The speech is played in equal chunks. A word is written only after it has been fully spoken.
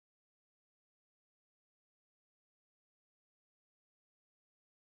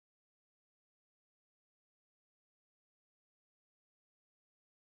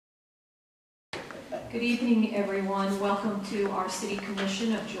Good evening, everyone. Welcome to our City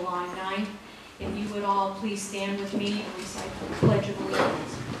Commission of July 9th. If you would all please stand with me and recite the Pledge of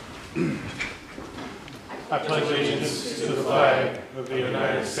Allegiance. I pledge allegiance to the flag of the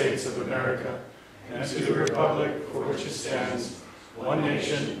United States of America and to the republic for which it stands, one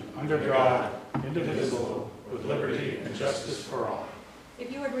nation, under God, indivisible, with liberty and justice for all.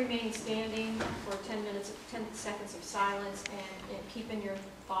 If you would remain standing for 10 seconds of silence and keep in your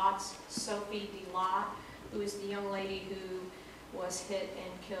thoughts Sophie DeLott, who is the young lady who was hit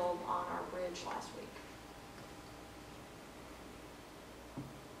and killed on our bridge last week.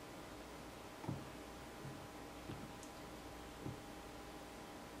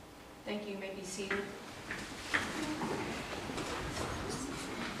 Thank you. You may be seated.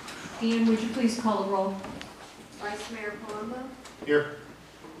 Deanne, would you please call the roll? Vice Mayor Palumbo? Here.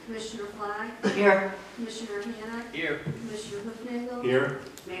 Commissioner Fly? Here. Commissioner Hanna? Here. Commissioner Hoofnagel? Here.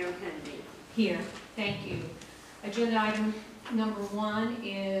 Mayor Kennedy? Here. Thank you. Agenda item number 1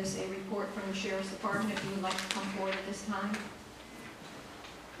 is a report from the Sheriff's Department. If you would like to come forward at this time.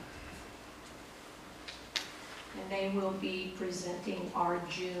 And they will be presenting our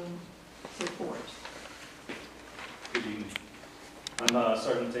June report. Good evening. I'm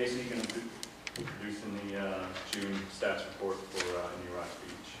Sergeant Tacey, going to be introducing the June stats report for Indian Rocks Beach.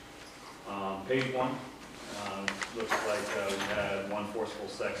 Page 1 looks like we had 1 forcible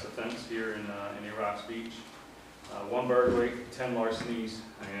sex offense here in Indian Rocks Beach, 1 burglary, 10 larcenies,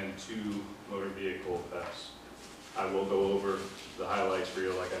 and 2 motor vehicle thefts. I will go over the highlights for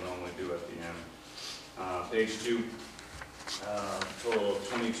you like I normally do at the end. Page 2, total of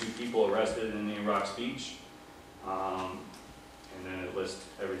 22 people arrested in Indian Rocks Beach. And then it lists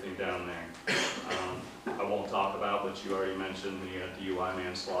everything down there. I won't talk about, but you already mentioned the DUI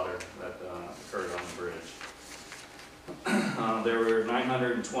manslaughter that occurred on the bridge. There were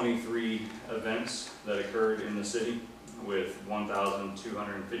 923 events that occurred in the city, with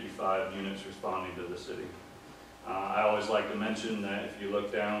 1,255 units responding to the city. I always like to mention that if you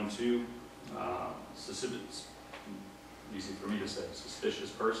look down to easy for me to say, suspicious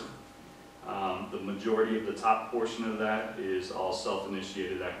person. The majority of the top portion of that is all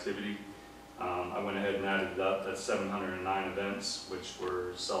self-initiated activity. I went ahead and added it up. That's 709 events, which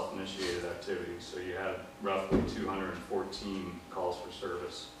were self-initiated activities. So you had roughly 214 calls for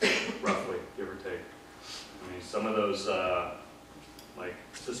service, roughly, give or take. I mean, some of those, like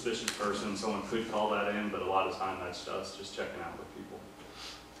suspicious person, someone could call that in, but a lot of time that's just checking out with people.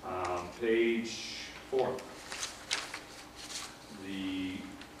 Page 4. The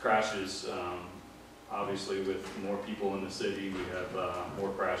crashes, obviously with more people in the city, we have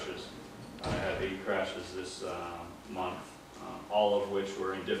more crashes. I had 8 crashes this month, all of which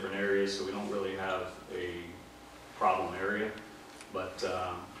were in different areas, so we don't really have a problem area. But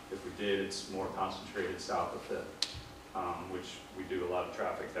if we did, it's more concentrated south of Fifth, which we do a lot of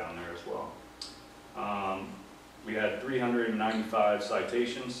traffic down there as well. We had 395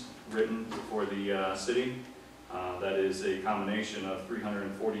 citations written for the city. That is a combination of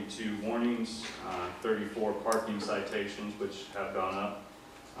 342 warnings, 34 parking citations, which have gone up.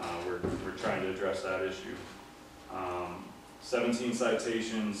 We're trying to address that issue. 17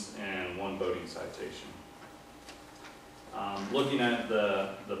 citations and 1 boating citation. Looking at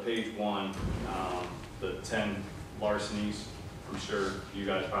the page 1, the 10 larcenies, I'm sure you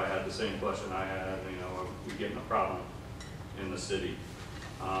guys probably had the same question I had, are we getting a problem in the city?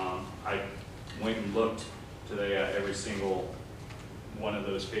 I went and looked today at every single one of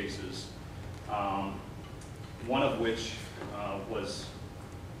those cases. One of which was,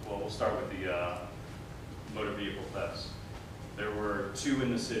 well, we'll start with the motor vehicle thefts. There were 2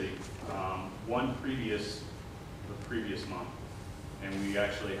 in the city, one the previous month, and we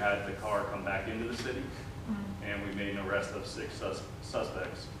actually had the car come back into the city, and we made an arrest of 6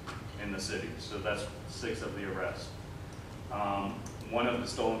 suspects in the city. So that's 6 of the arrests. One of the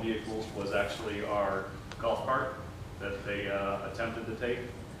stolen vehicles was actually our golf cart that they attempted to take.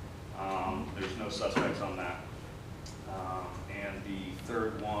 There's no suspects on that. And the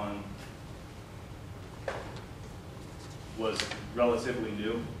 3rd one was relatively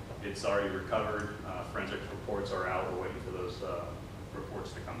new. It's already recovered. Forensic reports are out. We're waiting for those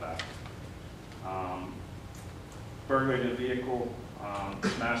reports to come back. Burglary of the vehicle,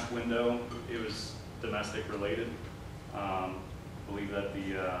 smashed window. It was domestic related. Believe that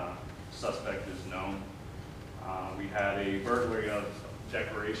the suspect is known. We had a burglary of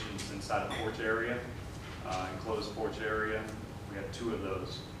decorations inside a porch area, enclosed porch area. We had 2 of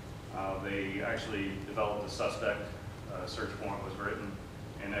those. They actually developed a suspect. A search warrant was written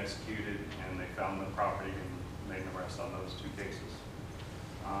and executed, and they found the property and made an arrest on those 2 cases.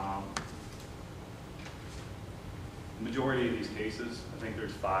 The majority of these cases, I think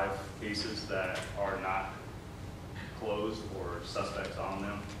there's 5 cases that are not closed or suspects on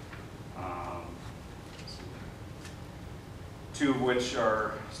them. 2 of which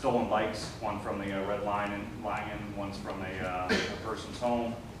are stolen bikes, one from the Red Lion, one's from a person's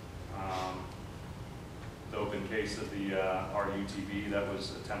home. The open case of the RUTV that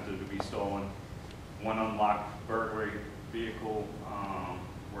was attempted to be stolen. 1 unlocked burglary vehicle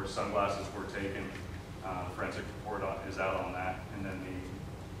where sunglasses were taken. Forensic report is out on that. And then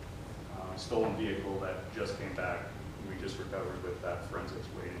the stolen vehicle that just came back, we just recovered with that, forensics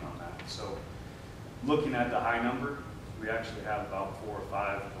waiting on that. So looking at the high number, we actually have about 4 or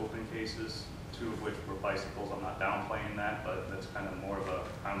 5 open cases, 2 of which were bicycles. I'm not downplaying that, but that's kind of more of a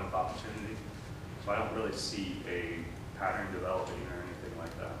time of opportunity. So I don't really see a pattern developing or anything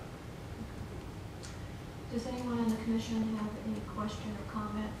like that. Does anyone on the commission have any question or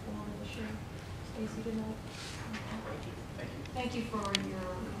comment for the sheriff, Stacy, tonight? Thank you. Thank you for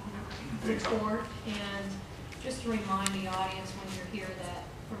your report, and just to remind the audience when you're here that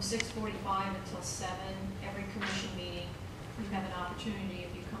from 6:45 until 7, every commission meeting, you have an opportunity,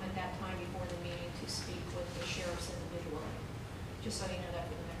 if you come at that time before the meeting, to speak with the sheriffs individually. Just so you know that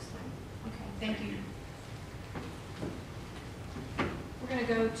for the next time. Okay, thank you. We're going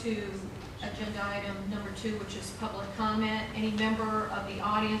to go to agenda item number 2, which is public comment. Any member of the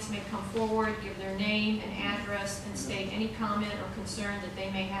audience may come forward, give their name and address, and state any comment or concern that they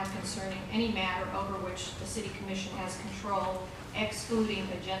may have concerning any matter over which the City Commission has control, excluding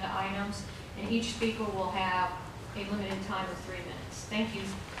agenda items. And each speaker will have a limited time of 3 minutes. Thank you.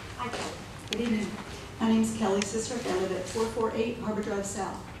 Hi, Kelly. Good evening. My name is Kelly Sistrick. I live at 448 Harbor Drive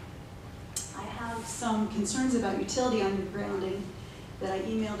South. I have some concerns about utility undergrounding that I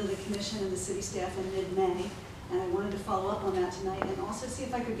emailed to the commission and the city staff in mid-May, and I wanted to follow up on that tonight and also see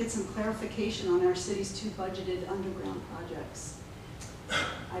if I could get some clarification on our city's 2 budgeted underground projects.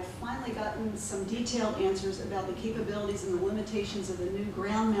 I've finally gotten some detailed answers about the capabilities and the limitations of the new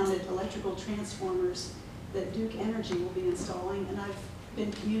ground-mounted electrical transformers that Duke Energy will be installing, and I've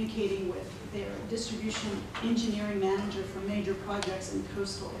been communicating with their distribution engineering manager for major projects in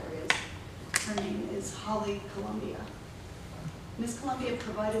coastal areas. Her name is Holly Columbia. Ms. Columbia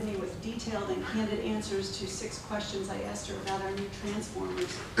provided me with detailed and candid answers to 6 questions I asked her about our new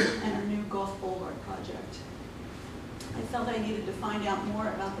transformers and our new Gulf Boulevard project. I felt I needed to find out more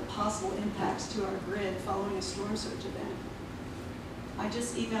about the possible impacts to our grid following a storm surge event. I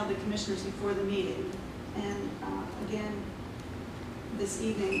just emailed the commissioners before the meeting, and again this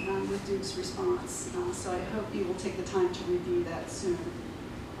evening with Duke's response, so I hope you will take the time to review that soon.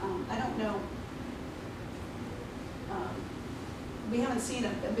 I don't know, we haven't seen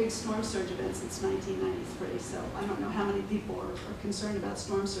a big storm surge event since 1993, so I don't know how many people are concerned about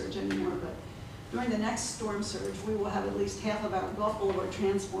storm surge anymore, but during the next storm surge, we will have at least half of our Gulf Boulevard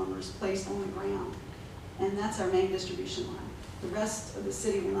transformers placed on the ground, and that's our main distribution line. The rest of the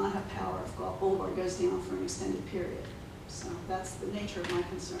city will not have power if Gulf Boulevard goes down for an extended period. So that's the nature of my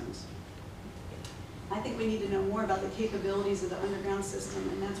concerns. I think we need to know more about the capabilities of the underground system,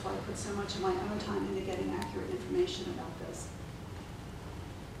 and that's why I put so much of my own time into getting accurate information about this.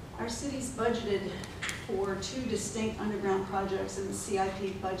 Our city's budgeted for 2 distinct underground projects in the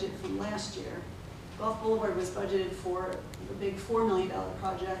CIP budget from last year. Gulf Boulevard was budgeted for the big $4 million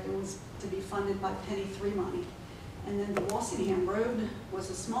project. It was to be funded by Penny 3 money. And then the Walsingham Road was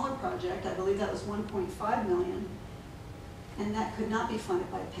a smaller project. I believe that was $1.5 million. And that could not be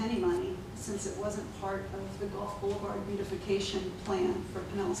funded by Penny money since it wasn't part of the Gulf Boulevard beautification plan for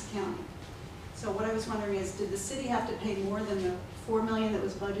Pinellas County. So what I was wondering is, did the city have to pay more than the $4 million that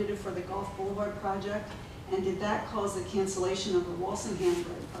was budgeted for the Gulf Boulevard project? And did that cause the cancellation of the Walsingham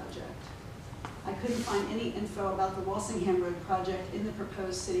Road project? I couldn't find any info about the Walsingham Road project in the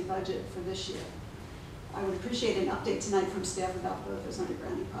proposed city budget for this year. I would appreciate an update tonight from staff about both those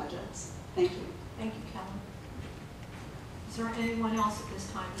undergrounding projects. Thank you. Thank you, Kelly. Is there anyone else at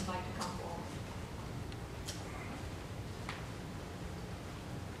this time who'd like to come forward?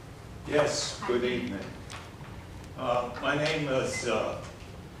 Yes, good evening. My name is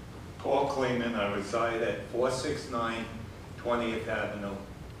Paul Kleeman. I reside at 469 20th Avenue,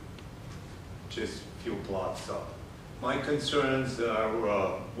 just a few blocks up. My concerns are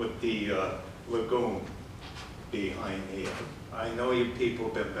with the lagoon behind here. I know you people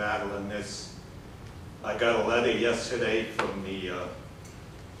have been battling this. I got a letter yesterday from the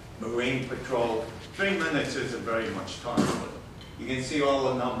Marine Patrol. 3 minutes isn't very much time, but you can see all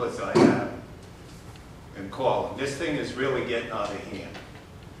the numbers I have and call them. This thing is really getting out of hand.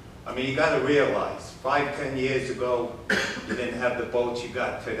 I mean, you got to realize, 5, 10 years ago, you didn't have the boats you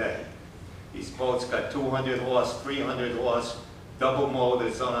got today. These boats got 200 horse, 300 horse, double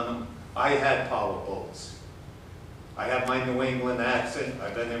motors on them. I had power boats. I have my New England accent.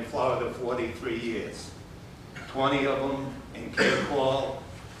 I've been in Florida 43 years. 20 of them in Cape Coral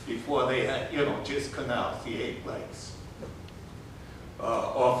before they had, you know, just canals, the 8 lakes.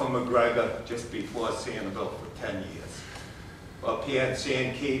 Off of McGregor just before Sanibel for 10 years. Up here at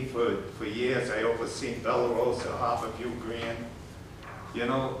San Key for years, I overseen Bella Rosa, Harborview, Grand. You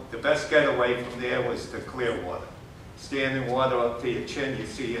know, the best getaway from there was to Clearwater. Stand in water up to your chin, you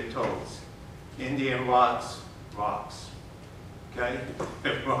see your toes. Indian rocks, rocks. Okay?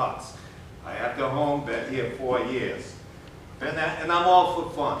 Rocks. I have the home, been here 4 years. And I'm all for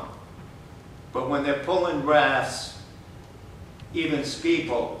fun. But when they're pulling rafts, even ski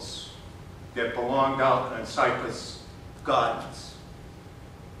boats that belonged out in Cypress Gardens.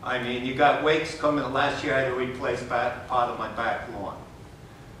 I mean, you got wakes coming. Last year I had to replace part of my back lawn.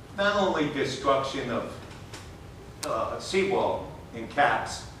 Not only destruction of seawall and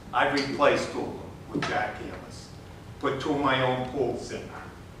caps, I replaced 2 of them with jackhammers. Put 2 of my own pools in.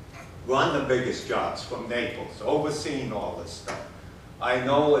 Run the biggest jobs from Naples, overseeing all this stuff. I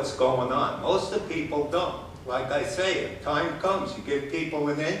know what's going on. Most of the people don't. Like I say, if time comes, you give people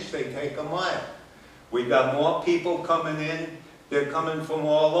an inch, they take a mile. We got more people coming in, they're coming from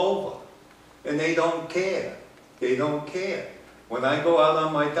all over. And they don't care. They don't care. When I go out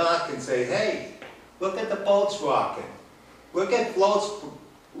on my dock and say, hey, look at the boats rocking. Look at floats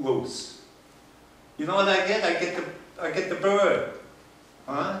loose. You know what I get? I get the bird.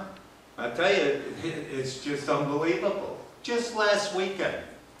 Huh? I tell you, it's just unbelievable. Just last weekend,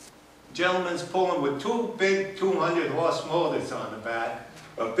 gentleman's pulling with 2 big 200 horse motors on the back,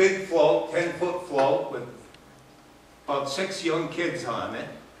 a big float, 10-foot float with about 6 young kids on it,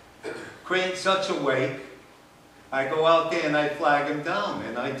 creating such a wake. I go out there and I flag him down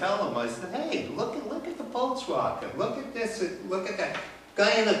and I tell him, I said, hey, look at the boats rocking, look at this, look at that.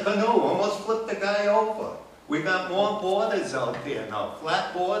 Guy in a canoe almost flipped the guy over. We got more borders out there now,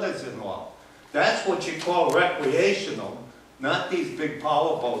 flat borders and all. That's what you call recreational, not these big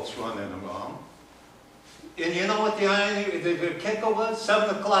power boats running around. And you know what the irony, the kicker was?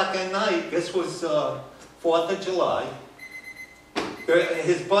 7 o'clock at night, this was 4th of July.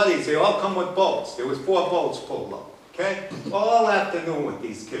 His buddies, they all come with boats. There was 4 boats pulled up, okay? All afternoon with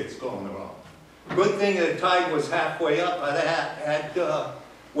these kids going around. Good thing the tide was halfway up. I had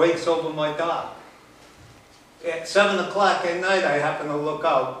wakes over my dock. At 7 o'clock at night, I happen to look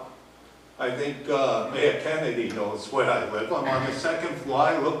out. I think Mayor Kennedy knows where I live. I'm on the 2nd floor.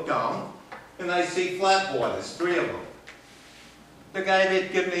 I look down, and I see flatboarders, 3 of them. The guy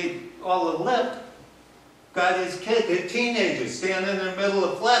that gave me all the lip got his kid, they're teenagers, standing in the middle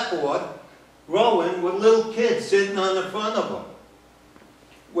of flatboard, rowing with little kids sitting on the front of them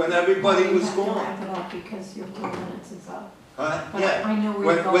when everybody was gone. You have to wrap it up because your 2 minutes is up. Huh? But Yeah. I know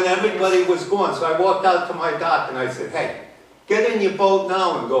where you're going When with everybody this. was gone, so I walked out to my dock and I said, hey, get in your boat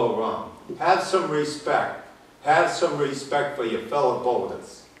now and go around. Have some respect. Have some respect for your fellow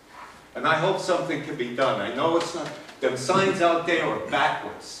boaters. And I hope something can be done. I know it's not, them signs out there are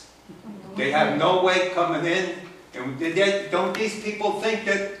backwards. They have no wake coming in. And don't these people think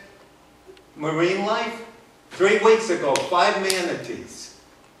that marine life? 3 weeks ago, 5 manatees.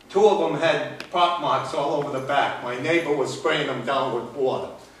 2 of them had prop marks all over the back. My neighbor was spraying them down with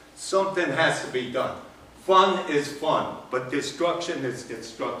water. Something has to be done. Fun is fun, but destruction is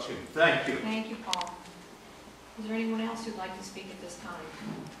destruction. Thank you. Thank you, Paul. Is there anyone else who'd like to speak at this time?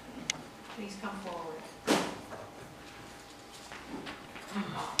 Please come forward.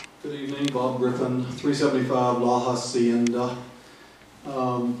 Good evening, Bob Griffin, 375 La Hacienda.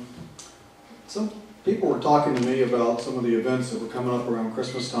 Some people were talking to me about some of the events that were coming up around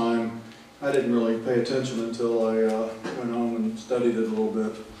Christmas time. I didn't really pay attention until I went home and studied it a little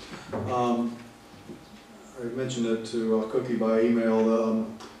bit. I mentioned it to Cookie by email.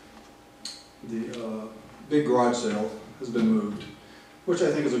 The big garage sale has been moved, which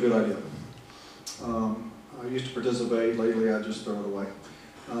I think is a good idea. I used to participate. Lately, I just throw it away.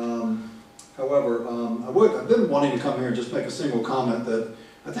 However, I've been wanting to come here and just make a single comment that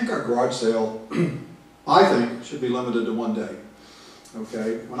I think our garage sale, I think, should be limited to 1 day.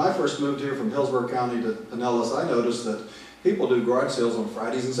 Okay, when I first moved here from Hillsborough County to Pinellas, I noticed that people do garage sales on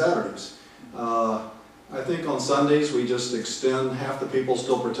Fridays and Saturdays. I think on Sundays we just extend, half the people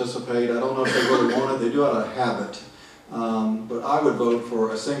still participate. I don't know if they really want it, they do it out of habit. But I would vote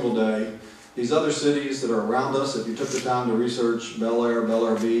for a single day. These other cities that are around us, if you took the time to research Bel Air, Bel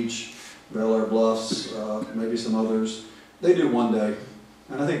Air Beach, Bel Air Bluffs, maybe some others, they do 1 day.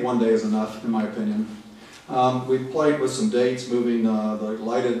 And I think 1 day is enough, in my opinion. We've played with some dates, moving the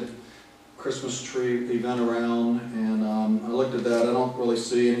lighted Christmas tree event around, and I looked at that. I don't really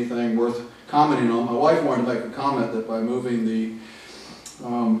see anything worth commenting on. My wife wanted to make a comment that by moving the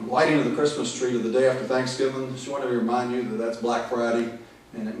lighting of the Christmas tree to the day after Thanksgiving, she wanted to remind you that that's Black Friday,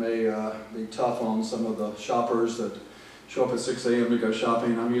 and it may be tough on some of the shoppers that show up at 6 a.m. to go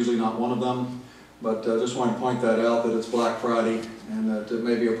shopping. I'm usually not one of them, but just wanted to point that out, that it's Black Friday, and that it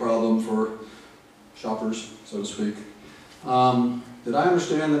may be a problem for shoppers, so to speak. Did I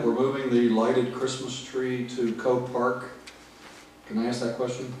understand that we're moving the lighted Christmas tree to Cove Park? Can I ask that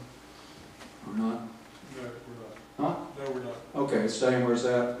question? Or not? No, we're not. Huh? No, we're not. Okay, it's staying where it's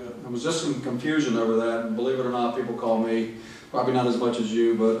at. Yeah. There was just some confusion over that, and believe it or not, people call me, probably not as much as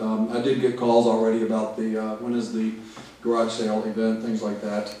you, but I did get calls already about the, when is the garage sale event, things like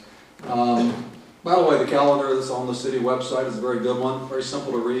that. By the way, the calendar that's on the city website is a very good one, very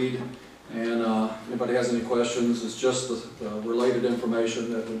simple to read. And if anybody has any questions, it's just the related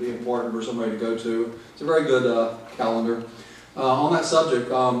information that would be important for somebody to go to. It's a very good calendar. On that subject,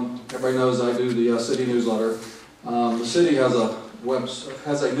 everybody knows I do the city newsletter. The city has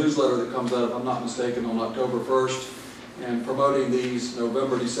a newsletter that comes out, if I'm not mistaken, on October 1st, and promoting these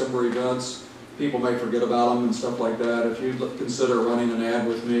November, December events. People may forget about them and stuff like that. If you consider running an ad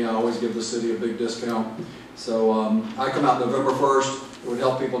with me, I always give the city a big discount. So I come out November 1st. It would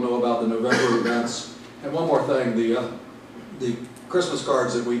help people know about the November events. And one more thing, the Christmas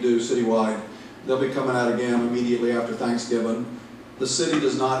cards that we do citywide, they'll be coming out again immediately after Thanksgiving. The city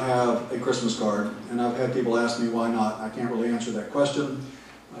does not have a Christmas card, and I've had people ask me why not. I can't really answer that question.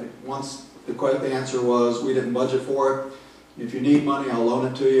 Once the answer was we didn't budget for it. If you need money, I'll loan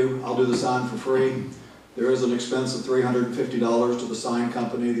it to you. I'll do the sign for free. There is an expense of $350 to the sign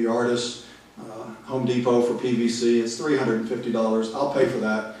company, the artist, Home Depot for PVC. It's $350. I'll pay for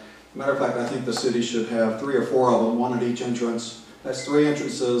that. Matter of fact, I think the city should have 3 or 4 of them, one at each entrance. That's 3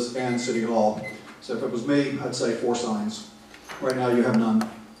 entrances and City Hall. So if it was me, I'd say 4 signs. Right now you have none.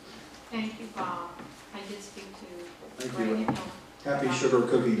 Thank you, Bob. I did speak to Thank Greg you. and Hill. Happy Sugar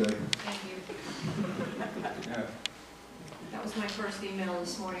Cookie Day. Thank you. That was my first email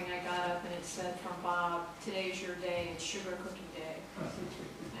this morning. I got up and it said from Bob, today's your day, it's Sugar Cookie Day.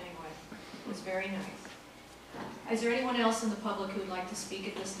 Anyway, it was very nice. Is there anyone else in the public who'd like to speak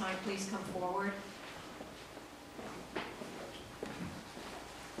at this time? Please come forward.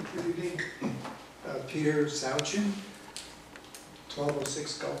 Good evening. Peter Sauchin,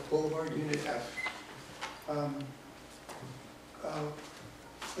 1206 Gulf Boulevard, Unit F.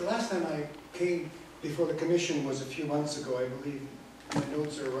 The last time I came before the commission was a few months ago, I believe. My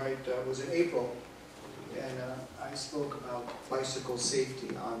notes are right, was in April. And I spoke about bicycle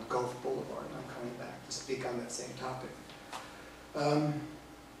safety on Gulf Boulevard, and I'm coming back to speak on that same topic.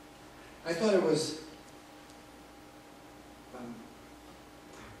 I thought it was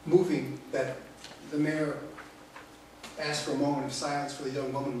moving that the mayor asked for a moment of silence for the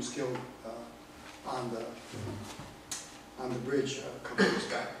young woman who was killed on the bridge a couple of years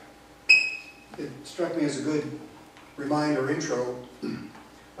back. It struck me as a good reminder, intro,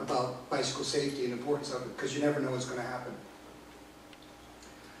 about bicycle safety and the importance of it, because you never know what's going to happen.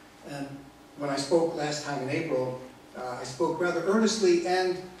 And when I spoke last time in April, I spoke rather earnestly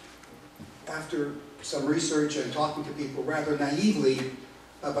and, after some research and talking to people, rather naively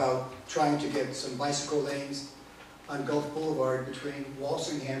about trying to get some bicycle lanes on Gulf Boulevard between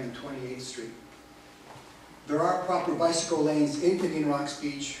Walsingham and 28th Street. There are proper bicycle lanes in Indian Rocks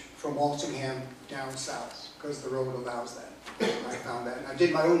Beach from Walsingham down south, because the road allows that. I found that. And I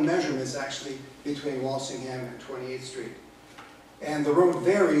did my own measurements, actually, between Walsingham and 28th Street. And the road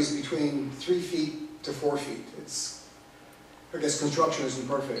varies between 3 feet to 4 feet. It's, I guess construction isn't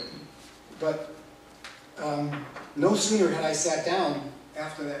perfect. But no sooner had I sat down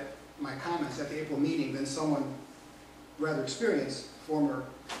after that, my comments at the April meeting, than someone rather experienced, former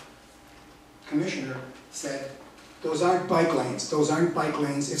commissioner, said, "Those aren't bike lanes. Those aren't bike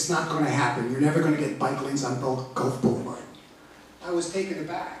lanes. It's not going to happen. You're never going to get bike lanes on Gulf Boulevard." I was taken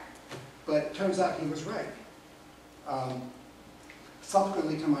aback, but it turns out he was right.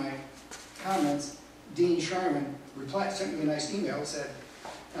 Subsequently to my comments, Dean Sharman sent me a nice email, said,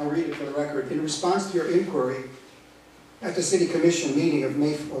 I'll read it for the record, "In response to your inquiry at the City Commission meeting of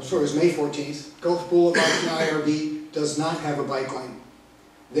May 14th, Gulf Boulevard in IRB does not have a bike lane.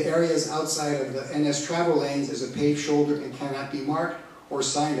 The areas outside of the NS travel lanes is a paved shoulder and cannot be marked or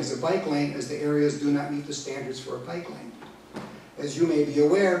signed as a bike lane, as the areas do not meet the standards for a bike lane. As you may be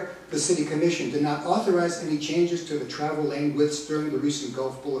aware, the City Commission did not authorize any changes to the travel lane widths during the recent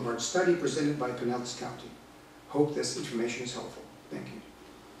Gulf Boulevard study presented by Pinellas County. Hope this information is helpful. Thank you."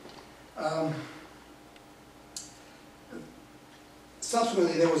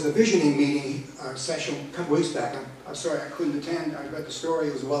 subsequently, there was a visioning meeting session a couple weeks back. I'm sorry I couldn't attend. I read the story.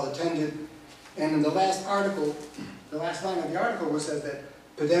 It was well attended. And in the last article, the last line of the article was said that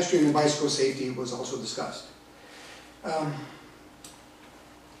pedestrian and bicycle safety was also discussed.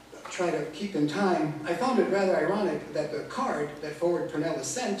 Try to keep in time. I found it rather ironic that the card that Forward Pinellas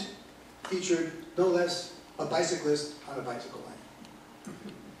sent featured no less a bicyclist on a bicycle lane.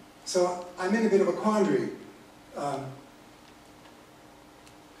 So I'm in a bit of a quandary.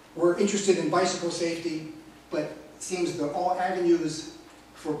 We're interested in bicycle safety, but it seems that all avenues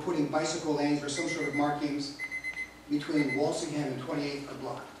for putting bicycle lanes or some sort of markings between Walsingham and 28th are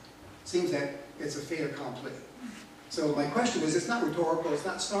blocked. Seems that it's a fait accompli. So my question is, it's not rhetorical, it's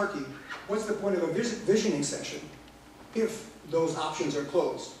not snarky. What's the point of a visioning session if those options are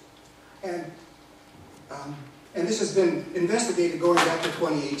closed? And this has been investigated going back to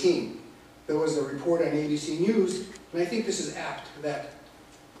 2018. There was a report on ABC News, and I think this is apt, that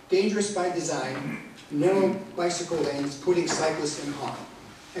dangerous by design, narrow bicycle lanes putting cyclists in harm.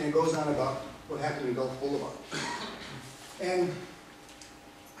 And it goes on about what happened in Gulf Boulevard. And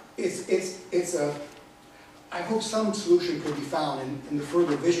I hope some solution could be found in the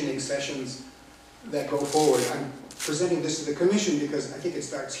further visioning sessions that go forward. I'm presenting this to the commission because I think it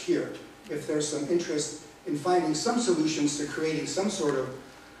starts here. If there's some interest in finding some solutions to creating some sort of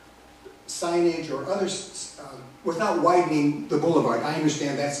signage or others, without widening the boulevard. I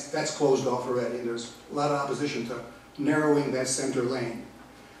understand that's closed off already. There's a lot of opposition to narrowing that center lane.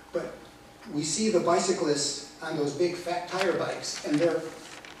 But we see the bicyclists on those big fat tire bikes, and they're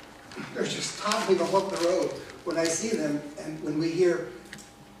just toppling up the road. When I see them, and when we hear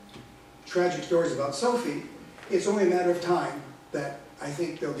tragic stories about Sophie, it's only a matter of time that I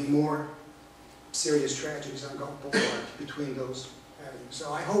think there'll be more serious tragedies on Gulf Boulevard between those avenues.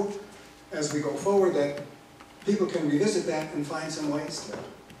 So I hope, as we go forward, that people can revisit that and find some ways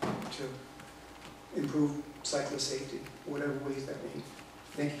to improve cyclist safety, whatever ways that may.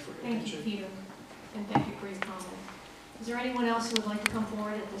 Thank you for your attention. Thank you, Peter, and thank you for your comment. Is there anyone else who would like to come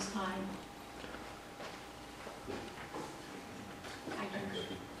forward at this time?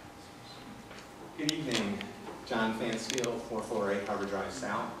 Good evening, John Fansfield, 448 Harbor Drive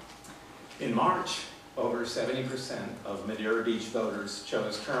South. In March, over 70% of Madeira Beach voters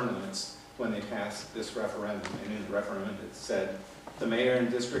chose term limits when they passed this referendum. And in the referendum it said, the mayor and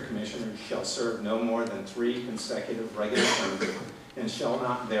district commissioners shall serve no more than 3 consecutive regular terms and shall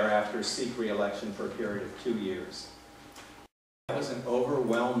not thereafter seek re-election for a period of 2 years. That was an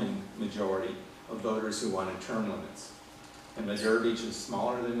overwhelming majority of voters who wanted term limits. And Madeira Beach is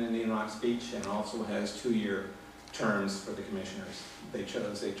smaller than Indian Rocks Beach and also has 2-year terms for the commissioners. They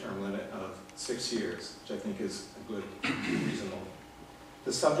chose a term limit of 6 years, which I think is a good, reasonable.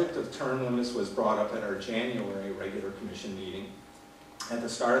 The subject of term limits was brought up at our January regular commission meeting. At the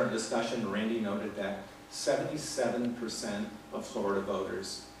start of the discussion, Randy noted that 77% of Florida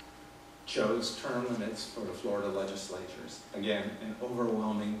voters chose term limits for the Florida legislatures. Again, an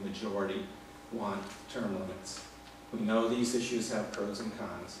overwhelming majority want term limits. We know these issues have pros and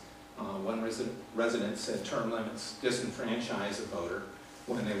cons. One resident said term limits disenfranchise a voter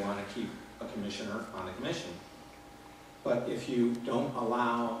when they want to keep a commissioner on a commission. But if you don't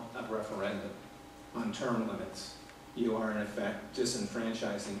allow a referendum on term limits, you are in effect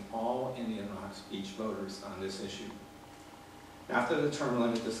disenfranchising all Indian Rocks Beach voters on this issue. After the term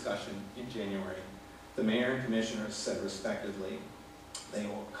limit discussion in January, the mayor and commissioners said respectively, they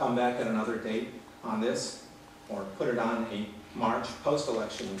will come back at another date on this or put it on a March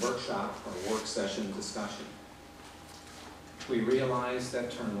post-election workshop or work session discussion. We realize that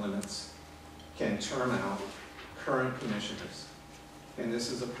term limits can term out current commissioners, and this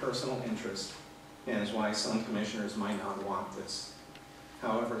is a personal interest and is why some commissioners might not want this.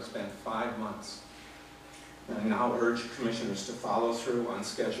 However, it's been 5 months, and I now urge commissioners to follow through on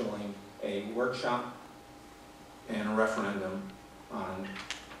scheduling a workshop and a referendum on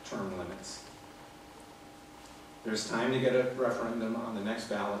term limits. There's time to get a referendum on the next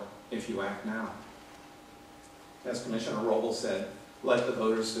ballot if you act now. As Commissioner Roble said, let the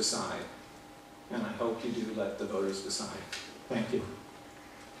voters decide. And I hope you do let the voters decide. Thank you.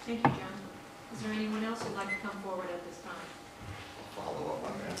 Thank you, John. Is there anyone else who'd like to come forward at this time? Follow up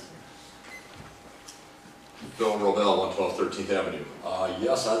on that. Bill Robel, 112 13th Avenue.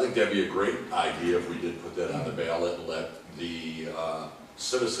 Yes, I think that'd be a great idea if we did put that on the ballot and let the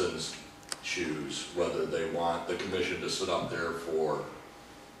citizens choose whether they want the commission to sit up there for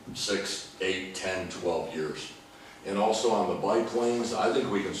 6, 8, 10, 12 years. And also on the bike lanes, I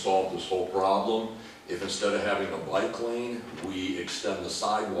think we can solve this whole problem if instead of having a bike lane, we extend the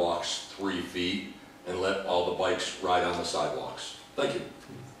sidewalks 3 feet and let all the bikes ride on the sidewalks. Thank you.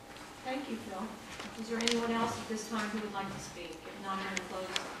 Thank you, Phil. Is there anyone else at this time who would like to speak? If not, I'm going to close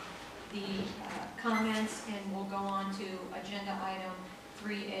the comments, and we'll go on to agenda item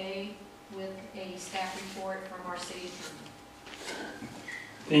 3A with a staff report from our city attorney.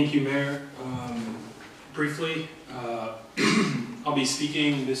 Thank you, Mayor. Briefly, I'll be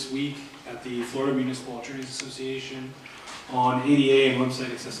speaking this week at the Florida Municipal Attorneys Association on ADA and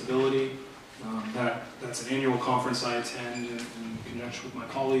website accessibility. That's an annual conference I attend in conjunction with my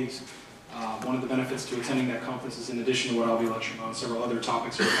colleagues. One of the benefits to attending that conference is, in addition to what I'll be lecturing on, several other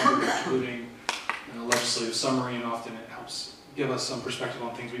topics for the public, including a legislative summary, and often it helps give us some perspective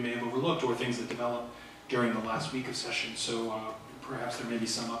on things we may have overlooked or things that developed during the last week of session. So perhaps there may be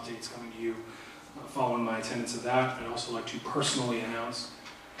some updates coming to you following my attendance of that. I'd also like to personally announce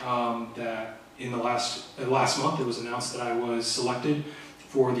that in the last month it was announced that I was selected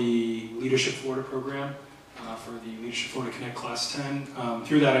for the Leadership Florida program for the Leadership Florida Connect Class 10.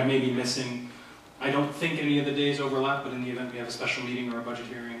 Through that I may be missing, I don't think any of the days overlap, but in the event we have a special meeting or a budget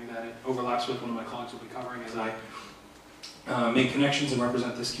hearing that it overlaps with, one of my colleagues will be covering as I make connections and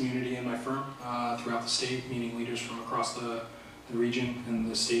represent this community and my firm throughout the state, meeting leaders from across the region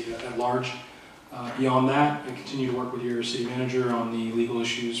and the state at large. Beyond that, I continue to work with your city manager on the legal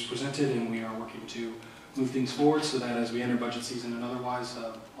issues presented, and we are working to move things forward so that as we enter budget season and otherwise,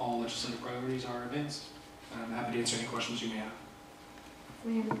 all legislative priorities are advanced. I'm happy to answer any questions you may have.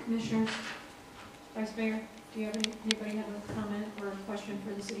 Any other commissioners? Vice Mayor, do you have anybody have a comment or a question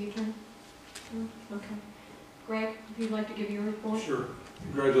for the city attorney? No? Okay. Greg, if you'd like to give your report. Sure.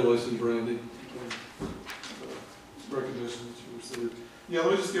 Congratulations, Randy. Recognitions you received. Yeah,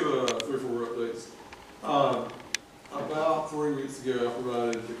 let me just give 3 or 4 updates. About 3 weeks ago, I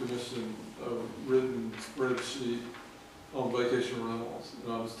provided the commission a written spreadsheet on vacation rentals,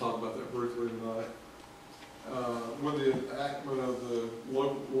 and I'll just talk about that briefly tonight. With the enactment of the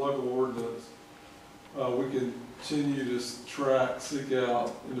local ordinance, we continue to seek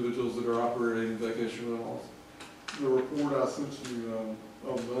out individuals that are operating vacation rentals. The report I sent you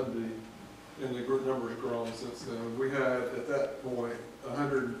on Monday, and the number has grown since then. We had, at that point,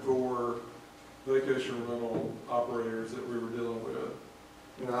 104 vacation rental operators that we were dealing with.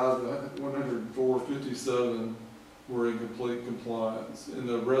 And out of the 104, 57 were in complete compliance. And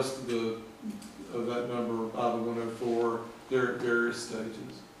the rest of that number, out of the 104, they're at various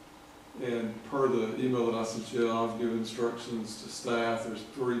stages. And per the email that I sent you, I've given instructions to staff. There's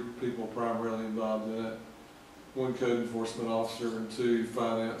 3 people primarily involved in it. 1 code enforcement officer and 2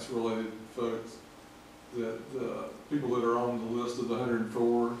 finance-related folks. That the people that are on the list of the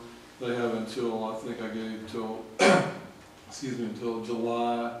 104, they have until, I think I gave until, excuse me, until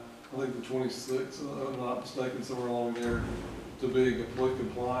July, I think the 26th, if I'm not mistaken, somewhere along there, to be in complete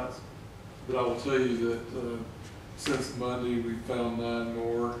compliance. But I will tell you that since Monday, we've found 9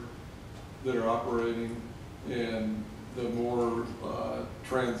 more that are operating, and the more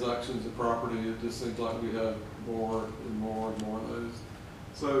transactions of property, it just seems like we have more and more and more of those.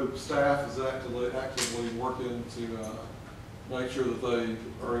 So staff is actively working to make sure that they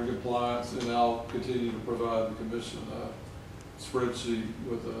are in compliance, and I'll continue to provide the commission a spreadsheet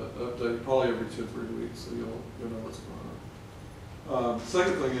with an update probably every 2 or 3 weeks, so you'll know what's going on. The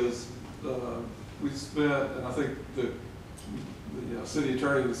second thing is we spent, and I think the city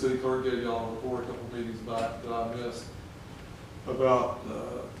attorney and the city clerk gave y'all a report a couple of meetings back that I missed about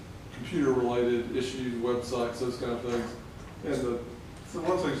computer-related issues, websites, those kind of things. And so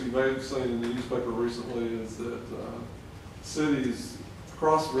one of the things you may have seen in the newspaper recently is that cities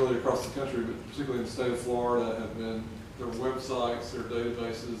across the country, but particularly in the state of Florida, have been, their websites, their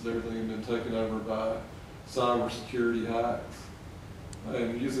databases, everything have been taken over by cybersecurity hacks.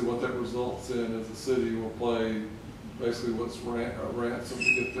 And usually what that results in is the city will pay basically what's ransom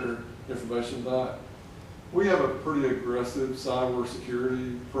to get their information back. We have a pretty aggressive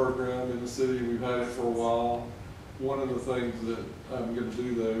cybersecurity program in the city. We've had it for a while. One of the things that I'm going to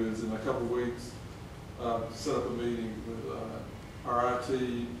do, though, is in a couple of weeks, set up a meeting with our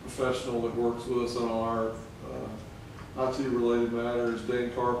IT professional that works with us on our IT-related matters,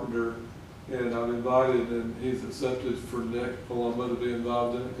 Dan Carpenter, and I've invited, and he's accepted for Nick Palumbo to be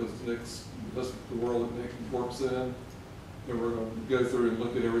involved in it, because that's the world that Nick works in. And we're going to go through and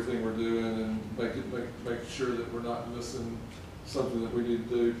look at everything we're doing and make sure that we're not missing something that we need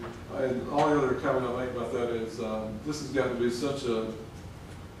to do. And the only other comment I'll make about that is this has got to be such a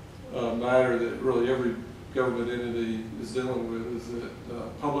matter that really every government entity is dealing with, is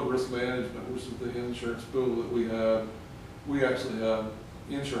that public risk management, which is the insurance pool that we actually have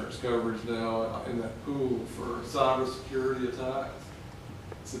insurance coverage now in that pool for cybersecurity attacks.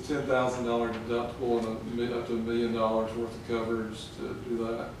 It's a $10,000 deductible and up to $1 million worth of coverage to do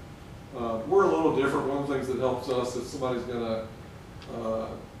that. We're a little different. One of the things that helps us if somebody's gonna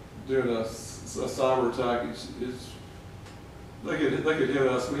doing a cyber attack is they could hit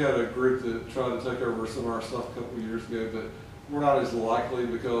us. We had a group that tried to take over some of our stuff a couple of years ago, but we're not as likely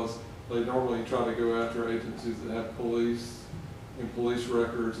because they normally try to go after agencies that have police and police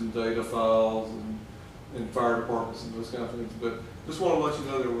records and data files and fire departments and those kind of things. But just want to let you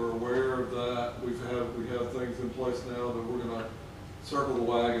know that we're aware of that. We have things in place now that we're going to circle the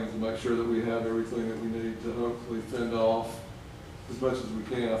wagons and make sure that we have everything that we need to hopefully fend off as much as we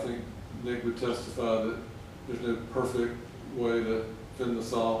can. I think Nick would testify that there's no perfect way to fend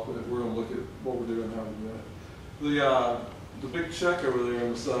this off, but we're going to look at what we're doing and how we do that. The big check over there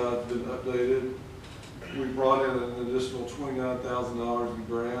on the side has been updated. We brought in an additional $29,000 in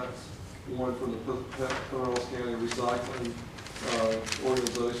grants, one from the Pinellas County Recycling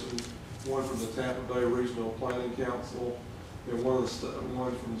Organization, one from the Tampa Bay Regional Planning Council, and one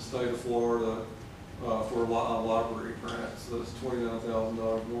from the state of Florida for a library grant. So that's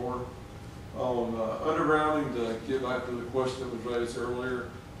 $29,000 more. On undergrounding, to get back to the question that was raised earlier,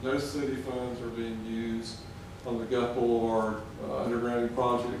 no city funds are being used on the Guth Boulevard undergrounding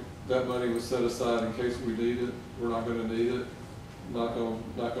project. That money was set aside in case we need it. We're not going to need it. Knock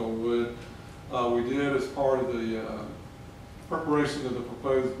on wood. We did, as part of the preparation of the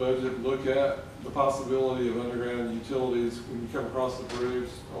proposed budget, look at the possibility of underground utilities when you come across the bridge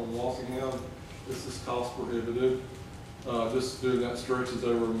on Walsingham. This is cost prohibitive. Just doing that stretch is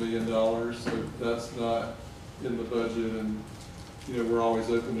over $1 million, so that's not in the budget, and we're always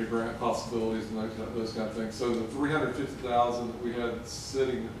open to grant possibilities and those kind of things. So the $350,000 that we had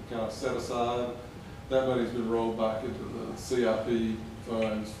sitting kind of set aside, that money's been rolled back into the CIP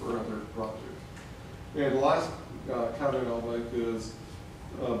funds for other projects. And the last comment I'll make is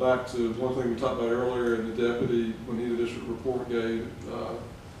back to one thing we talked about earlier, and the deputy, when he did this report, gave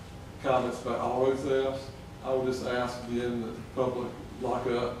comments about auto thefts. I would just ask again that the public lock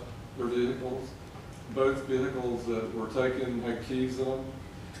up their vehicles. Both vehicles that were taken had keys in them.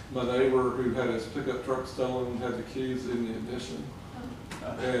 My neighbor who had his pickup truck stolen had the keys in the ignition.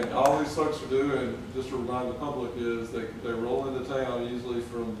 And all these folks are doing, just to remind the public, is they roll into town usually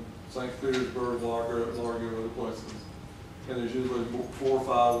from St. Petersburg, Largo, other places. And there's usually 4 or 5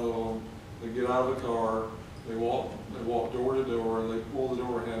 of them. They get out of the car, they walk door to door, and they pull the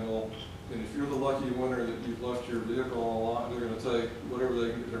door handle. And if you're the lucky winner that you've left your vehicle on a lot, they're going to take whatever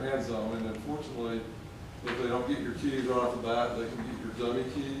they can get their hands on. And unfortunately, if they don't get your keys right off the bat, they can get your dummy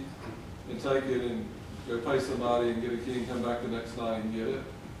key and take it and go pay somebody and get a key and come back the next night and get it.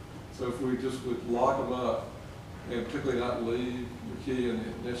 So if we just would lock them up and particularly not leave the key in the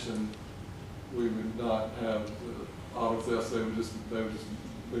ignition, we would not have the auto thefts. They would just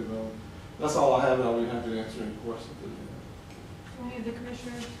move on. That's all I have, and I'll be happy to answer any questions. Any of the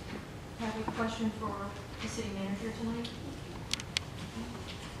commissioners have a question for the city manager tonight?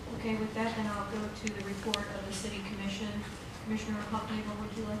 Okay, with that, then I'll go to the report of the city commission. Commissioner Huffnagle,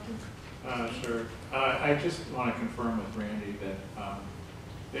 would you like to? Sure. I just want to confirm with Randy that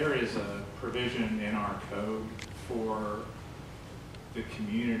there is a provision in our code for the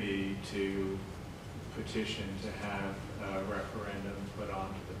community to petition to have a referendum put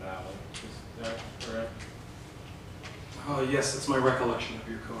onto the ballot. Is that correct? Yes, that's my recollection of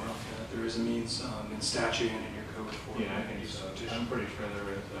your code. There is a means in statute and in your code for Yeah, I think so. petition. I'm pretty sure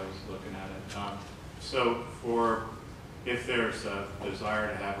there is. I was looking at it. So if there's a desire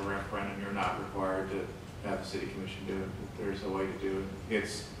to have a referendum, you're not required to have the city commission do it. There's a way to do it.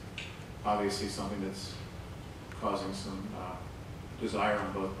 It's obviously something that's causing some desire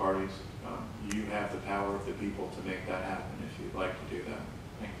on both parties. You have the power of the people to make that happen if you'd like to do that.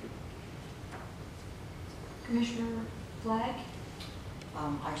 Thank you. Commissioner Flagg?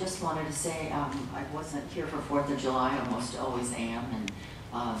 I just wanted to say I wasn't here for 4th of July, I almost always am, and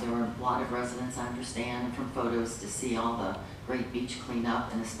there were a lot of residents, I understand, from photos to see all the great beach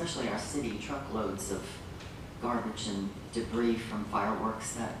cleanup, and especially our city truckloads of garbage and debris from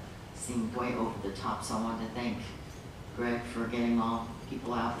fireworks that seemed way over the top. So I wanted to thank Greg for getting all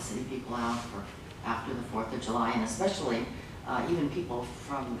people out, the city people out for after the 4th of July, and especially even people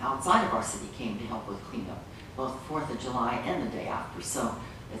from outside of our city came to help with cleanup, both 4th of July and the day after. So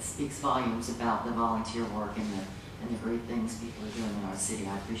it speaks volumes about the volunteer work and the great things people are doing in our city.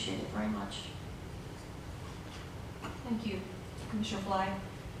 I appreciate it very much. Thank you, Commissioner Flagg.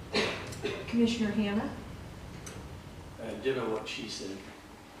 Commissioner Hanna? Ditto what she said.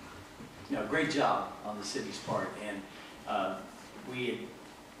 Great job on the city's part, and we had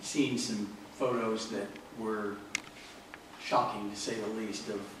seen some photos that were shocking, to say the least,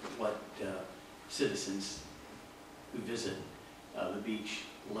 of what citizens who visit the beach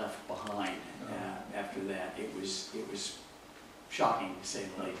left behind after that. It was shocking, to say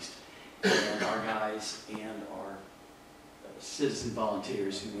the least. And our guys and our citizen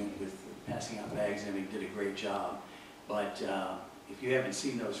volunteers who went with passing out bags and everything did a great job. But if you haven't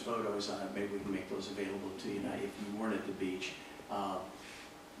seen those photos, maybe we can make those available to you now if you weren't at the beach.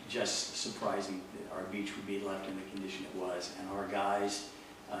 Just surprising that our beach would be left in the condition it was. And our guys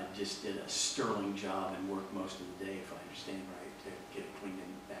just did a sterling job and worked most of the day, if I understand right, to get it cleaned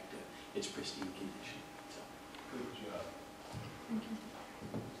and back to its pristine condition. So, Good job. Thank you.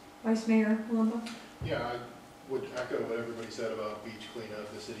 Vice Mayor Palumbo? Yeah, I would echo what everybody said about beach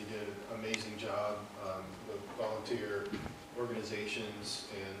cleanup. The city did an amazing job. The volunteer organizations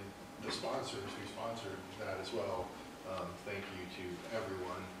and the sponsors who sponsored that as well. Thank you to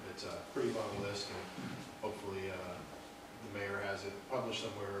everyone. It's a pretty long list, and hopefully the mayor has it published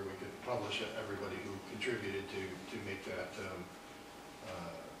somewhere. We could publish everybody who contributed to make that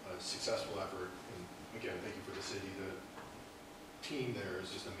a successful effort. And again, thank you for the city. The team there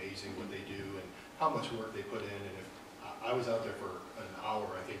is just amazing what they do and how much work they put in. And if I was out there for an hour,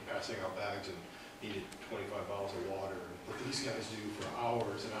 I think, passing out bags and needed 25 bottles of water. And what these guys do for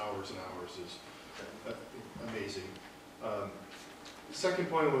hours and hours and hours is amazing. The second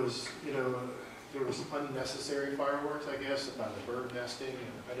point was, there was unnecessary fireworks, I guess, about the bird nesting,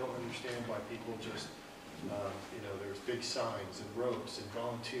 and I don't understand why people just, there's big signs and ropes and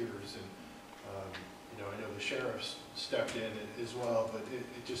volunteers, and, I know the sheriffs stepped in as well, but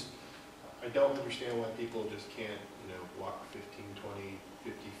it just, I don't understand why people just can't, walk 15, 20,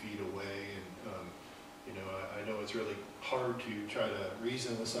 50 feet away, and, I know it's really hard to try to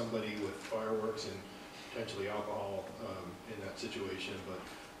reason with somebody with fireworks and potentially alcohol in that situation, but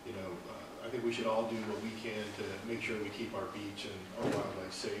I think we should all do what we can to make sure we keep our beach and our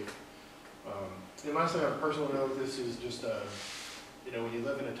wildlife safe. And lastly, on a personal note, this is just when you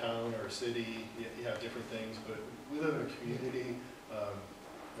live in a town or a city, you have different things, but we live in a community.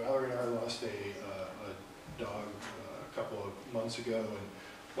 Valerie and I lost a dog a couple of months ago, and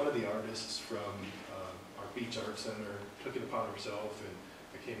one of the artists from our Beach Art Center took it upon herself, and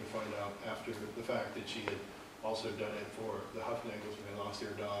I came to find out after the fact that she had also done it for the Huffnagels when they lost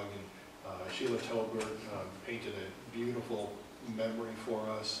their dog. And Sheila Tolbert painted a beautiful memory for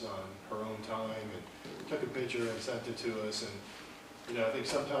us on her own time and took a picture and sent it to us. And I think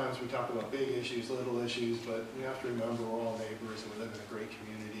sometimes we talk about big issues, little issues, but we have to remember we're all neighbors and we live in a great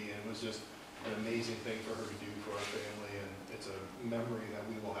community, and it was just an amazing thing for her to do for our family, and it's a memory that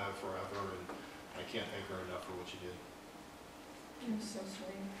we will have forever, and I can't thank her enough for what she did. It was so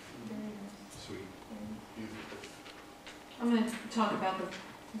sweet. Very nice. Sweet. Beautiful. I'm going to talk about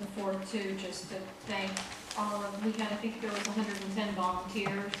the fourth too, just to thank all of, I think there was 110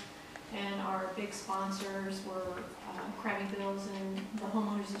 volunteers, and our big sponsors were Krabby Bills and the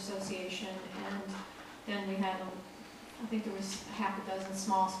Homeowners Association, and then we had, I think there was half a dozen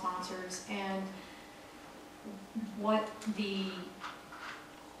small sponsors, and what the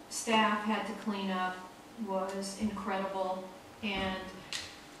staff had to clean up was incredible. And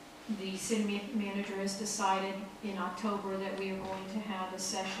the city manager has decided in October that we are going to have a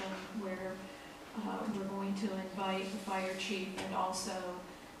session where we're going to invite the fire chief and also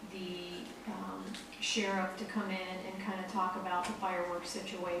the sheriff to come in and kind of talk about the fireworks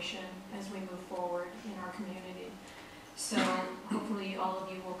situation as we move forward in our community. So hopefully all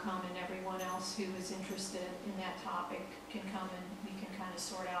of you will come, and everyone else who is interested in that topic can come, and we can kind of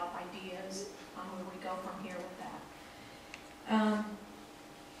sort out ideas on where we go from here with that.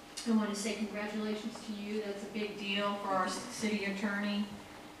 I want to say congratulations to you. That's a big deal for our city attorney,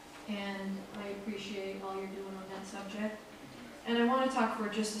 and I appreciate all you're doing on that subject. And I want to talk for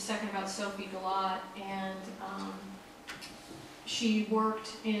just a second about Sophie Galot, and she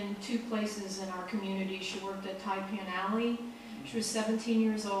worked in 2 places in our community. She worked at Taipan Alley. She was 17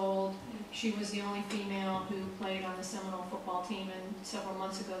 years old. She was the only female who played on the Seminole football team, and several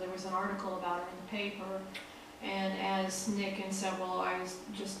months ago there was an article about her in the paper. And as Nick and several, I was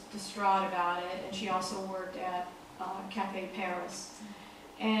just distraught about it. And she also worked at Cafe Paris.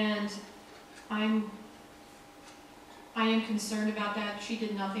 And I am concerned about that. She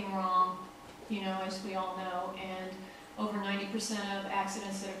did nothing wrong, as we all know. And over 90% of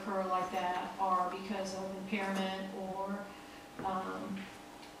accidents that occur like that are because of impairment or,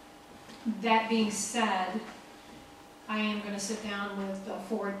 that being said, I am going to sit down with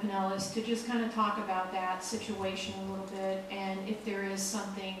Ford Pinellas to just kind of talk about that situation a little bit, and if there is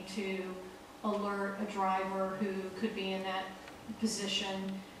something to alert a driver who could be in that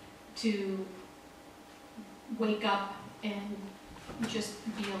position to wake up and just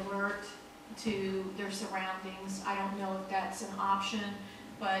be alert to their surroundings. I don't know if that's an option,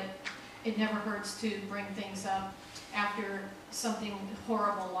 but it never hurts to bring things up after something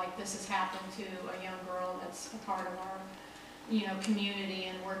horrible like this has happened to a young girl that's a part of our, you know, community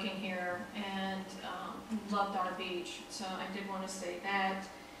and working here, and loved our beach. So I did want to say that.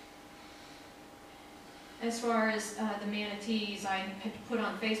 As far as the manatees, I had put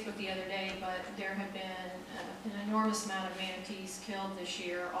on Facebook the other day, but there have been an enormous amount of manatees killed this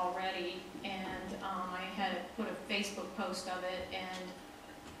year already, and I had put a Facebook post of it, and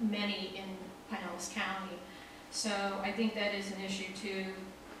many in Pinellas County. So I think that is an issue too,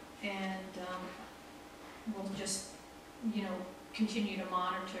 and we'll just, you know, continue to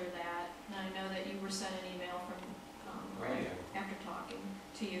monitor that. And I know that you were sent an email from after talking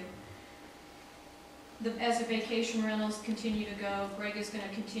to you. As the vacation rentals continue to go, Greg is going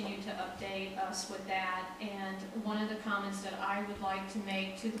to continue to update us with that. And one of the comments that I would like to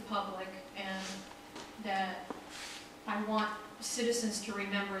make to the public, and that I want citizens to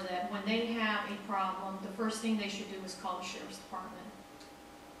remember, that when they have a problem, the first thing they should do is call the Sheriff's Department.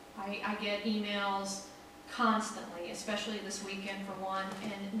 I get emails constantly, especially this weekend for one,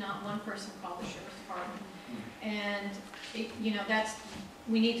 and not one person called the Sheriff's Department. And, you know,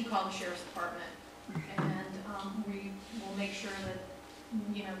 we need to call the Sheriff's Department. And we will make sure that,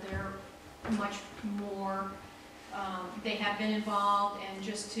 you know, they're much more, they have been involved, and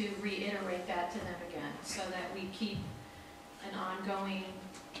just to reiterate that to them again, so that we keep an ongoing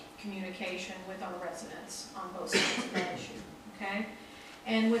communication with our residents on both sides of that issue, okay?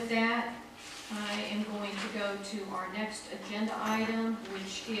 And with that, I am going to go to our next agenda item,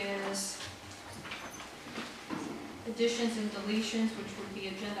 which is additions and deletions, which would be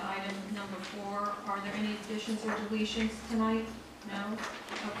agenda item number 4. Are there any additions or deletions tonight? No?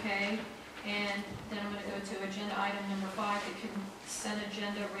 Okay. And then I'm going to go to agenda item number 5, the consent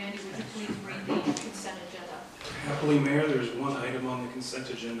agenda. Randy, would you please read the consent agenda? Happily, Mayor, there is one item on the consent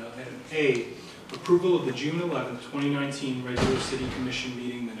agenda. Item A, approval of the June 11th, 2019 regular City Commission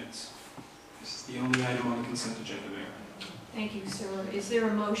meeting minutes. This is the only item on the consent agenda, Mayor. Thank you, sir. Is there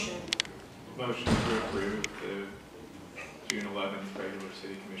a motion? Motion to approve the June 11th regular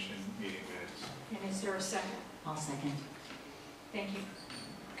City Commission meeting minutes. And is there a second? I'll second. Thank you,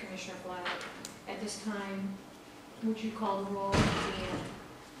 Commissioner Black. At this time, would you call the roll? Deanne?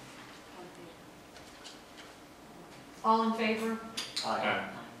 All in favor? Aye.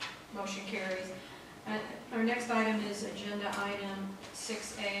 Motion carries. Our next item is agenda item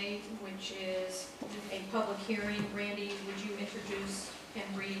 6A, which is a public hearing. Randy, would you introduce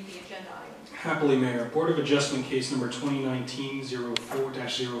and read the agenda item? Happily, Mayor. Board of Adjustment case number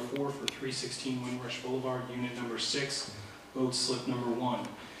 2019-04-04 for 316 Windrush Boulevard, unit number 6, vote slip number 1.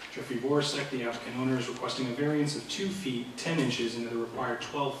 Jeffrey Voracek, the applicant owner, is requesting a variance of 2 feet 10 inches into the required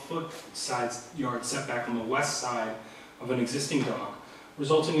 12-foot side yard setback on the west side of an existing dock,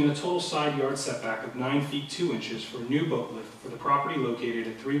 resulting in a total side yard setback of 9 feet 2 inches for a new boat lift for the property located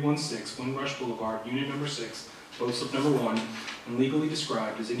at 316 Windrush Boulevard, unit number 6, vote slip number 1, and legally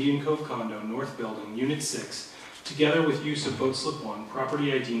described as Indian Cove Condo, North Building, unit 6, together with use of boat slip 1,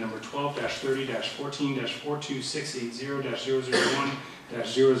 property ID number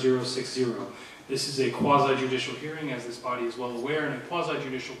 12-30-14-42680-001-0060. This is a quasi-judicial hearing, as this body is well aware. In a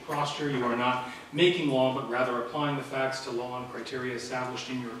quasi-judicial posture, you are not making law, but rather applying the facts to law and criteria established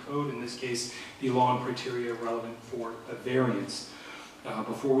in your code, in this case, the law and criteria relevant for a variance.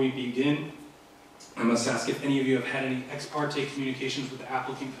 Before we begin, I must ask if any of you have had any ex parte communications with the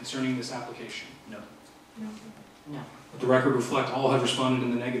applicant concerning this application. No. No. No. Let the record reflect all have responded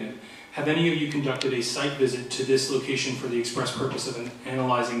in the negative. Have any of you conducted a site visit to this location for the express purpose of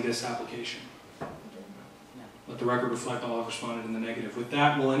analyzing this application? Let the record reflect all have responded in the negative. With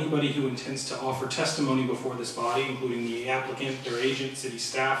that, will anybody who intends to offer testimony before this body, including the applicant, their agent, city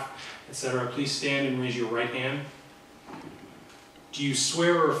staff, etc., please stand and raise your right hand? Do you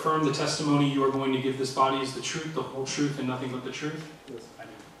swear or affirm the testimony you are going to give this body is the truth, the whole truth, and nothing but the truth? Yes, I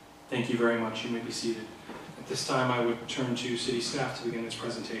do. Thank you very much. You may be seated. At this time, I would turn to city staff to begin its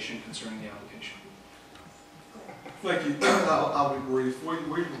presentation concerning the application. Thank you. I'll be brief.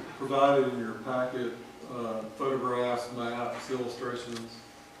 We provided in your packet photographs, maps, illustrations.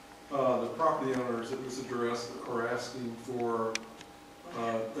 The property owners that was addressed are asking for,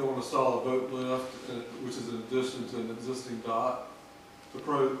 they want to install a boat lift, which is in addition to an existing dock. The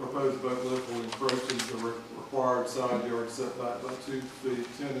proposed boat lift will encroach into the required side yard setback by 2 feet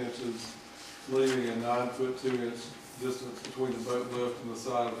 10 inches, leaving a 9-foot 2-inch distance between the boat lift and the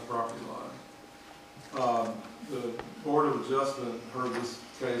side of the property line. The Board of Adjustment heard this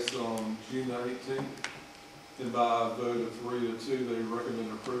case on June 18th and by a vote of 3-2, they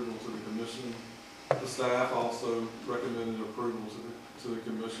recommended approval to the commission. The staff also recommended approval to the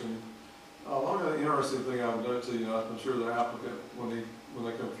commission. One of the interesting thing I would note to you, I'm sure the applicant, when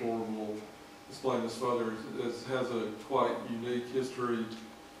they come forward, will explain this further, has a quite unique history.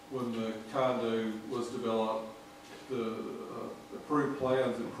 When the condo was developed, the approved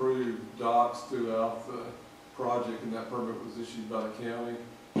plans approved docks throughout the project, and that permit was issued by the county.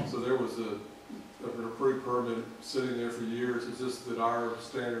 So there was an approved permit sitting there for years. It's just that our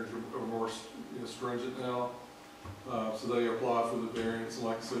standards are more stringent now. So they applied for the variance, and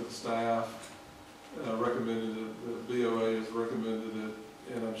like I said, the staff recommended it, the BOA has recommended it,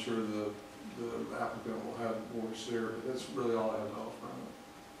 and I'm sure the applicant will have more to share. But that's really all I have to offer.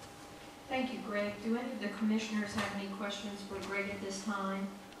 Thank you, Greg. Do any of the commissioners have any questions for Greg at this time?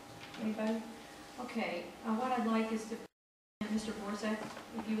 Anybody? Okay, what I'd like is to, Mr. Borzak,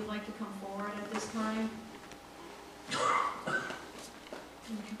 if you would like to come forward at this time.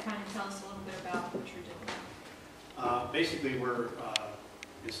 You can kind of tell us a little bit about what you're doing. Basically, we're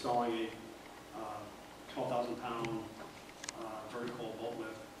installing a 12,000-pound vertical bolt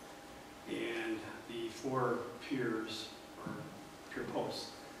lift, and the 4 piers, or pier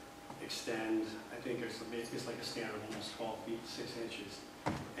posts, extend, I think it's like a standard, almost 12 feet, 6 inches.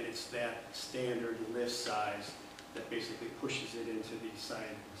 And it's that standard lift size that basically pushes it into the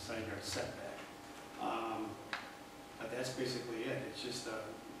side yard setback. But that's basically it. It's just,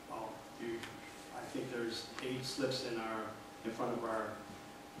 I think there's 8 slips in front of our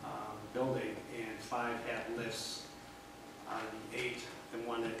building, and 5 had lifts. Out of the 8, the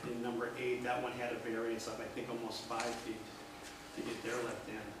one in number 8, that one had a variance of, I think, almost 5 feet to get their lift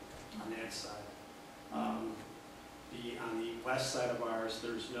in on that side. On the west side of ours,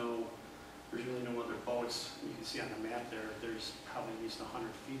 there's really no other boats. You can see on the map there's probably at least 100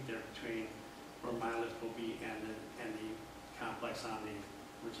 feet there between where my lift will be and the complex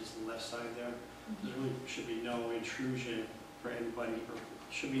which is the left side there. There really should be no intrusion for anybody, or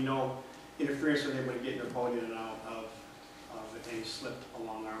should be no interference with anybody getting their boat in and out of any slip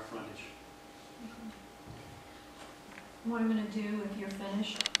along our frontage. What I'm going to do, if you're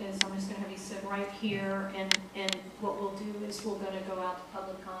finished, is I'm just going to have you sit right here, and what we'll do is we're going to go out to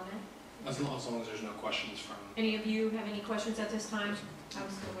public comment. As long as there's no questions from... Any of you have any questions at this time? I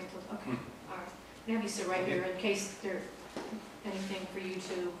was going to wait till, okay, all right. I'm going to have you sit right here in case there's anything for you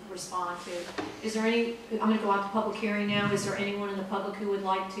to respond to. Is there any, I'm going to go out to public hearing now. Is there anyone in the public who would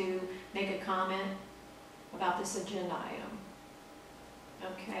like to make a comment about this agenda item?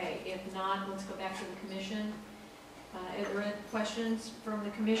 Okay, if not, let's go back to the commission. Are there any questions from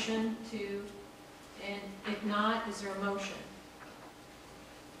the commission and if not, is there a motion?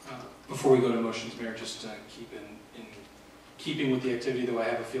 Before we go to motions, Mayor, just keep in keeping with the activity, though I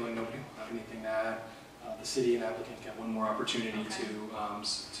have a feeling nobody will have anything to add. The city and applicant get one more opportunity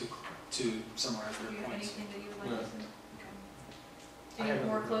to summarize their Do you have points. anything that you would like to say? Okay. Any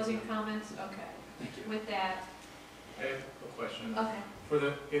more closing comments? Okay. Thank you. With that. I have a question. Okay.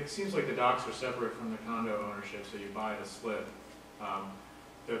 It seems like the docks are separate from the condo ownership, so you buy the slip.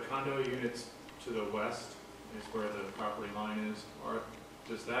 The condo units to the west is where the property line is.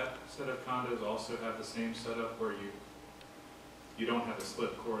 Does that set of condos also have the same setup where you don't have a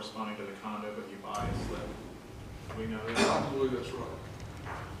slip corresponding to the condo, but you buy a slip? Do we know that? I believe that's right.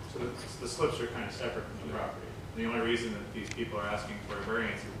 So the slips are kind of separate from the property. The only reason that these people are asking for a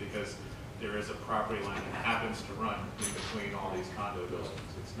variance is because there is a property line that happens to run in between all these condo buildings.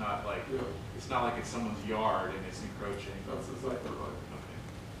 It's not like it's someone's yard and it's encroaching. That's exactly right. Okay.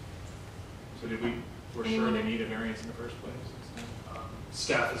 So we're sure they need a variance in the first place?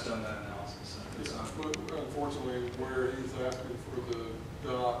 Staff has done that analysis. But unfortunately, where he's asking for the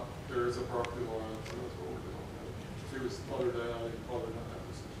dock, there is a property line, so that's what we're doing. If he was farther down, he'd probably not have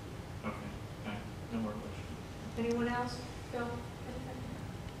this issue. Okay. No more questions. Anyone else? Bill?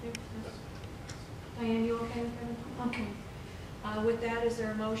 Anything? Diane, you okay with that? Okay. With that, is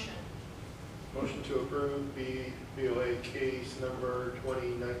there a motion? Motion to approve BOA case number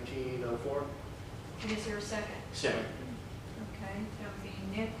 2019-04. And is there a second? Second. Okay, that would be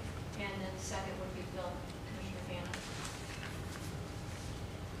Nick, and then the second would be Bill, Commissioner Fana.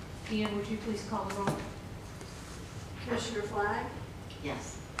 Ian, would you please call the roll? Commissioner Flag?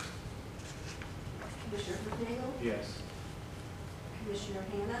 Yes. Commissioner McNeil? Yes. Commissioner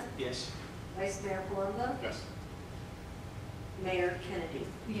Hannah? Yes. Vice Mayor Palumbo? Yes. Mayor Kennedy?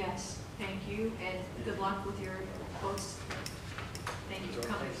 Yes, thank you, and good luck with your votes. Thank you for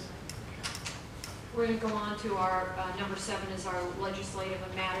coming. We're going to go on to our, number 7 is our legislative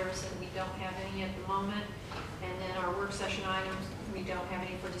matters, and we don't have any at the moment. And then our work session items, We don't have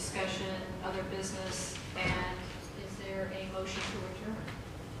any for discussion, other business, and is there a motion to adjourn?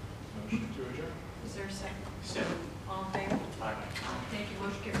 Motion to adjourn. Is there a second? Second. All in favor? Aye. Thank you,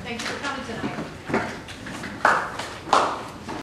 motion carries. Thank you for coming tonight.